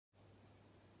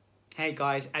Hey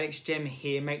guys, Alex Gem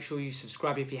here. Make sure you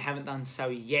subscribe if you haven't done so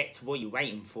yet. What are you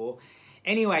waiting for?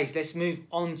 Anyways, let's move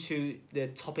on to the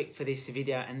topic for this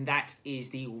video, and that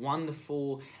is the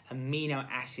wonderful amino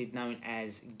acid known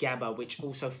as GABA, which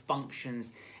also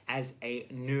functions as a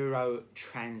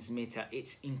neurotransmitter.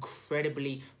 It's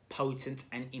incredibly potent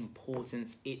and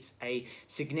important. It's a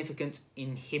significant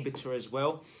inhibitor as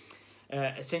well.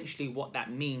 Essentially what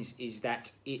that means is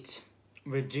that it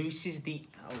reduces the,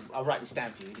 I'll write this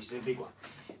down for you, this is a big one.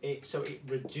 So it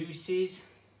reduces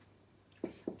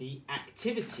the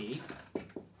activity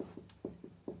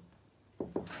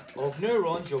of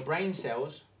neurons, your brain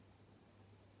cells,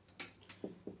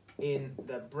 in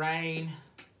the brain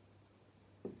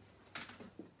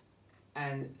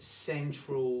and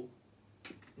central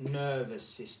nervous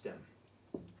system.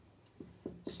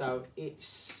 So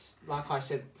it's, like I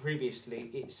said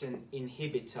previously, it's an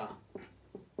inhibitor,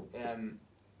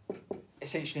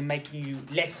 essentially making you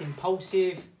less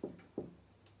impulsive.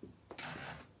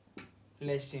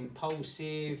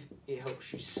 It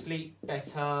helps you sleep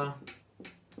better,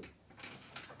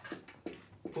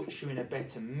 puts you in a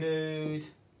better mood,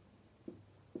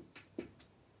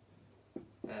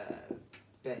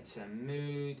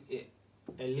 it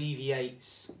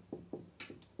alleviates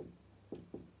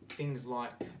things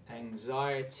like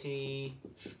anxiety,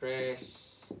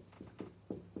 stress.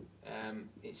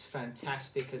 It's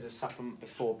fantastic as a supplement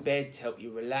before bed to help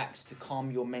you relax, to calm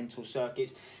your mental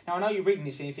circuits. Now, I know you're reading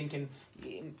this and you're thinking,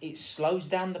 it slows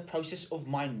down the process of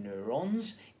my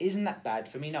neurons. Isn't that bad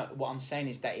for me? No, what I'm saying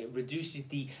is that it reduces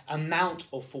the amount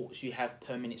of thoughts you have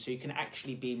per minute, so you can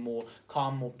actually be more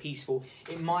calm, more peaceful.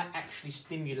 It might actually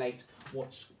stimulate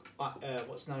what's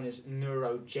known as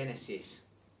neurogenesis.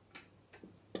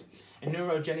 And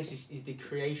neurogenesis is the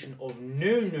creation of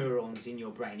new neurons in your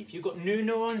brain. If you've got new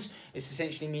neurons, it's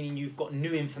essentially meaning you've got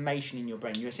new information in your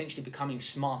brain. You're essentially becoming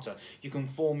smarter. You can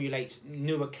formulate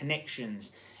newer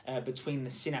connections between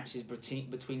the synapses,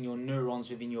 between your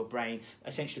neurons within your brain,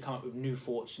 essentially come up with new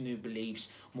thoughts, new beliefs,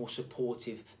 more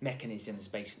supportive mechanisms,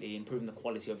 basically improving the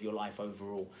quality of your life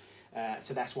overall.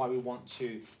 So that's why we want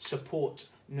to support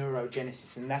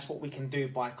neurogenesis, and that's what we can do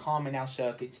by calming our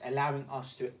circuits, allowing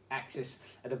us to access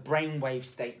the brainwave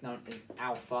state known as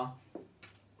alpha,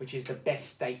 which is the best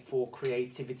state for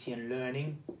creativity and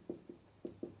learning.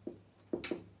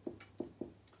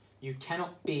 You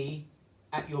cannot be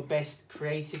at your best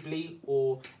creatively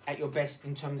or at your best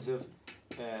in terms of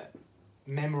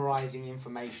memorizing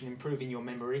information, improving your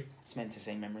memory. It's meant to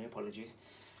say memory, apologies.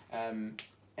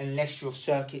 Unless your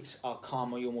circuits are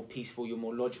calmer, you're more peaceful, you're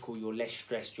more logical, you're less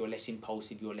stressed, you're less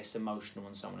impulsive, you're less emotional,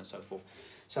 and so on and so forth.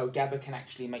 So GABA can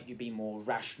actually make you be more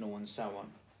rational and so on.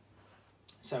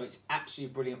 So it's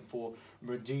absolutely brilliant for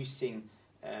reducing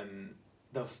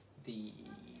the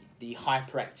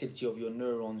hyperactivity of your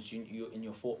neurons in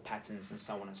your thought patterns and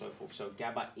so on and so forth. So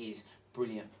GABA is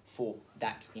brilliant for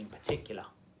that in particular.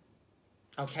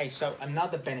 Okay, so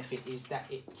another benefit is that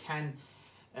it can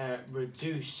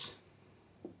reduce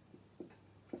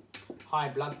high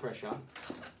blood pressure,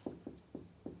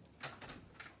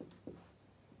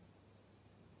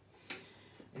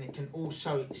 and it can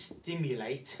also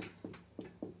stimulate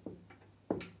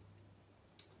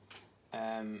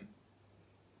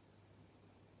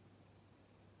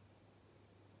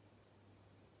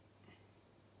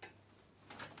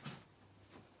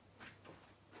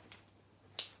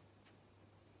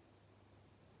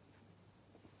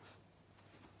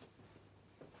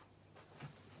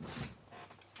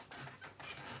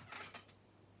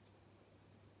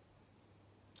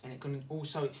and it can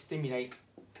also stimulate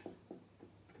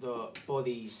the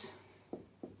body's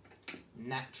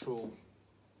natural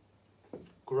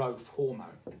growth hormone.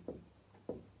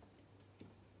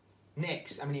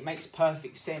 Next, I mean, it makes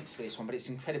perfect sense for this one, but it's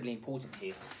incredibly important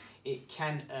here. It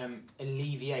can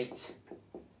alleviate,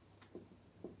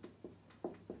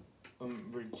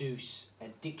 reduce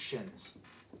addictions,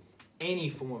 any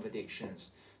form of addictions.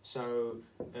 So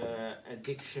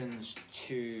addictions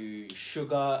to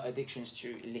sugar, addictions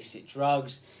to illicit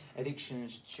drugs,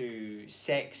 addictions to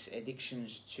sex,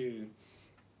 addictions to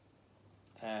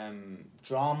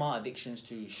drama, addictions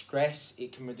to stress.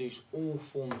 It can reduce all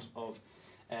forms of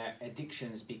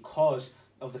addictions because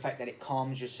of the fact that it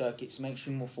calms your circuits, makes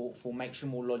you more thoughtful, makes you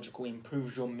more logical,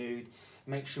 improves your mood,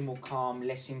 makes you more calm,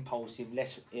 less impulsive,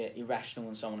 less irrational,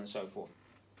 and so on and so forth.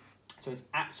 So it's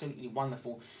absolutely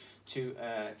wonderful to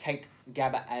take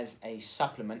GABA as a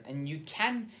supplement, and you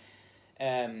can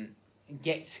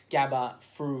get GABA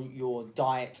through your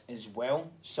diet as well.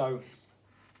 So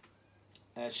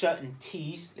certain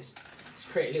teas, let's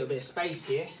create a little bit of space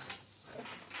here.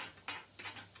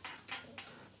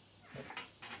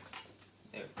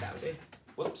 There that'll do.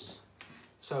 Whoops.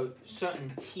 So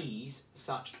certain teas,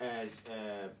 such as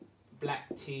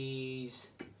black teas,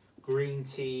 green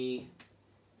tea,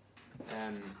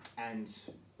 and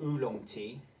oolong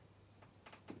tea,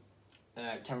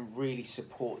 can really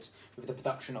support with the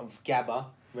production of GABA,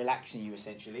 relaxing you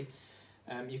essentially.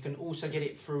 You can also get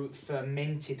it through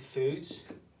fermented foods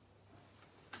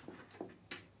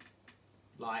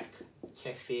like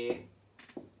kefir,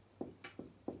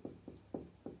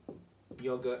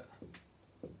 yogurt,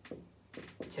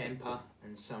 tempeh,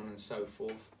 and so on and so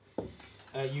forth.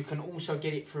 You can also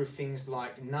get it through things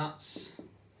like nuts,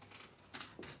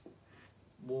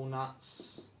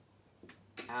 walnuts,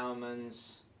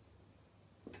 almonds,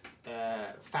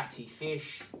 fatty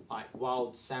fish like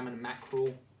wild salmon,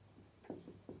 mackerel,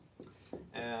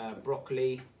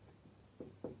 broccoli,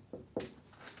 I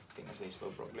think that's how you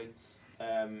spell broccoli,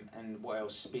 and what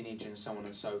else, spinach and so on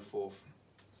and so forth,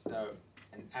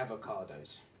 and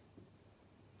avocados.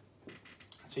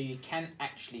 So you can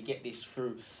actually get this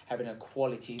through having a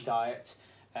quality diet,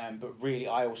 but really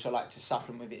I also like to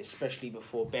supplement with it, especially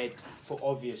before bed, for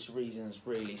obvious reasons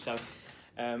really. So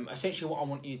essentially what I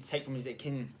want you to take from is that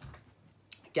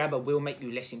GABA will make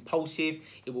you less impulsive,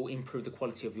 it will improve the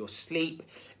quality of your sleep,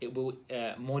 it will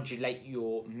modulate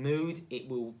your mood, it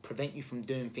will prevent you from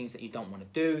doing things that you don't want to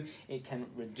do, it can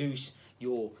reduce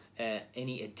your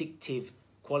any addictive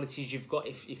qualities you've got.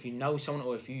 If you know someone,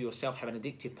 or if you yourself have an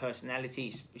addictive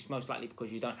personality, it's most likely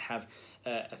because you don't have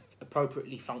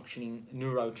appropriately functioning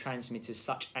neurotransmitters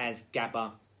such as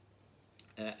GABA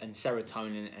and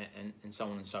serotonin and so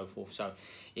on and so forth. So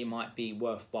it might be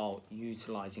worthwhile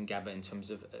utilising GABA in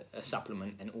terms of a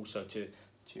supplement, and also to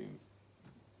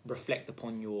reflect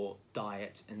upon your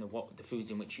diet and the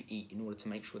foods in which you eat, in order to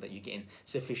make sure that you're getting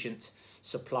sufficient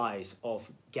supplies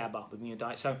of GABA within your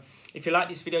diet. So if you like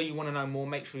this video, you want to know more,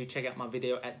 make sure you check out my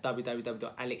video at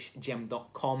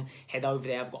www.alexgem.com. Head over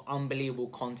there, I've got unbelievable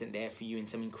content there for you, and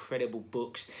some incredible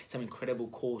books, some incredible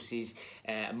courses,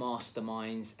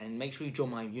 masterminds, and make sure you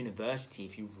join my university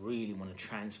if you really want to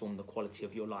transform the quality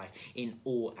of your life in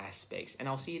all aspects, and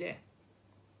I'll see you there.